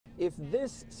If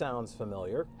this sounds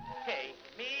familiar, Take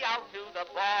me out to the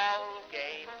ball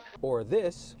game. or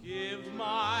this, Give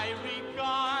my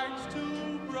regards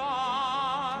to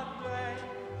Broadway.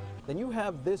 then you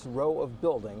have this row of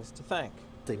buildings to thank.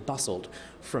 They bustled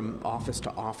from office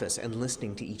to office and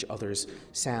listening to each other's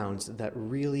sounds that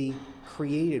really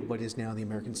created what is now the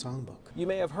American Songbook. You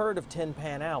may have heard of Tin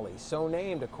Pan Alley, so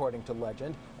named according to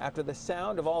legend, after the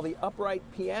sound of all the upright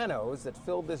pianos that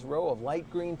filled this row of light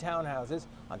green townhouses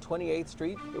on 28th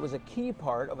Street. It was a key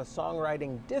part of a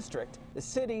songwriting district the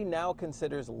city now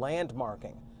considers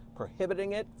landmarking,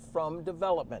 prohibiting it from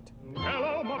development.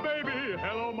 Hello, my baby.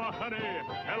 Hello, my honey.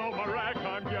 Hello, my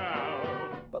ragtime gal.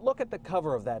 But look at the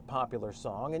cover of that popular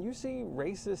song and you see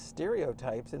racist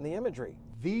stereotypes in the imagery.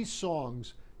 These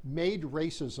songs made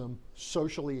racism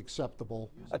socially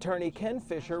acceptable. Attorney Ken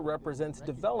Fisher represents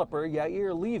developer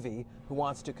Yair Levy, who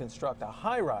wants to construct a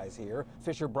high-rise here.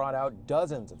 Fisher brought out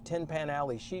dozens of Tin Pan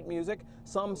Alley sheet music,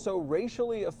 some so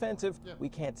racially offensive we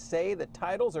can't say the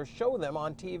titles or show them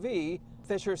on TV.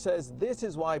 Fisher says this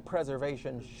is why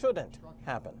preservation shouldn't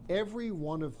happen. Every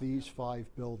one of these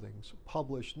 5 buildings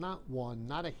published not one,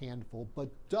 not a handful, but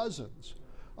dozens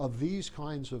of these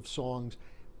kinds of songs,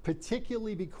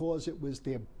 particularly because it was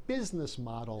their business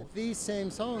model. These same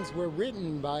songs were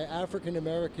written by African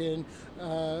Americans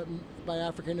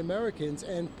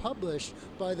and published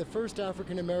by the first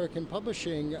African American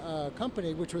publishing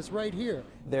company, which was right here.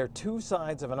 There are two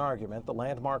sides of an argument the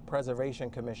Landmark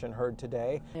Preservation Commission heard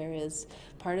today. There is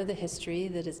part of the history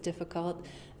that is difficult.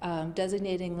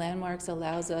 Designating landmarks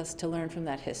allows us to learn from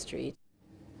that history.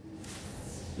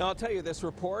 Now I'll tell you, this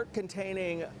report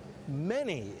containing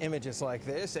many images like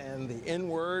this and the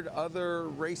N-word, other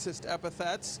racist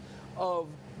epithets of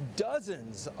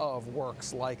dozens of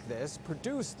works like this,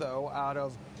 produced though out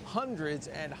of hundreds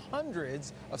and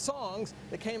hundreds of songs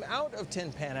that came out of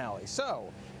Tin Pan Alley.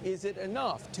 So is it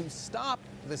enough to stop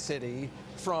the city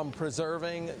from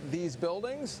preserving these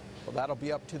buildings? Well, that'll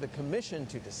be up to the commission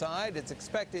to decide. It's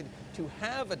expected to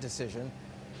have a decision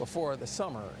before the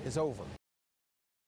summer is over.